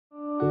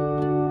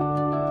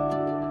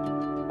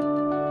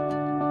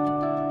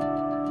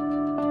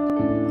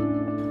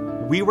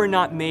We were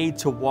not made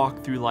to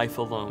walk through life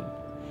alone.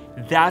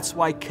 That's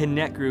why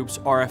connect groups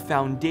are a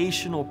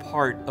foundational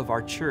part of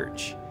our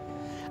church.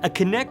 A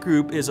connect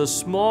group is a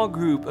small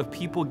group of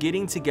people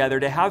getting together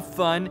to have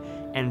fun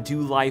and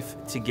do life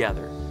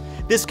together.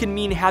 This can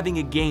mean having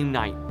a game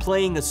night,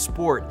 playing a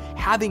sport,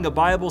 having a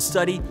Bible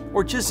study,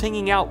 or just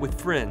hanging out with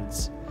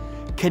friends.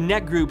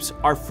 Connect groups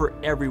are for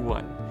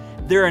everyone.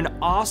 They're an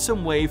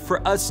awesome way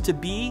for us to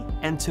be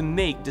and to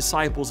make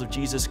disciples of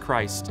Jesus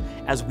Christ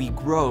as we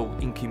grow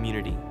in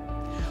community.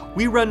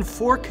 We run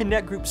 4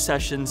 connect group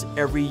sessions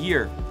every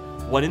year,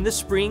 one in the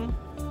spring,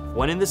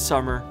 one in the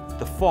summer,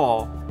 the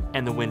fall,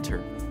 and the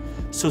winter.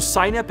 So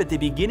sign up at the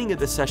beginning of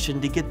the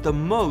session to get the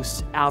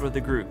most out of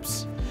the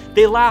groups.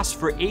 They last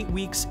for 8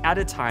 weeks at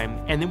a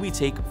time, and then we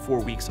take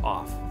 4 weeks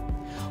off.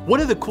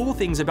 One of the cool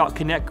things about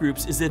connect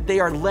groups is that they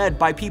are led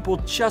by people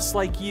just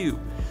like you.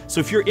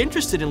 So if you're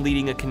interested in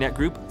leading a connect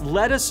group,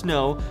 let us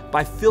know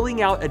by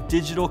filling out a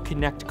digital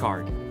connect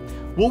card.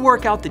 We'll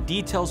work out the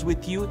details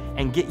with you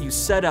and get you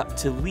set up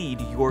to lead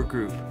your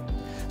group.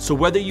 So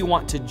whether you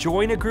want to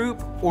join a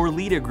group or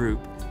lead a group,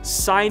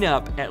 sign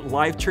up at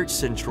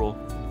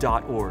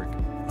lifechurchcentral.org.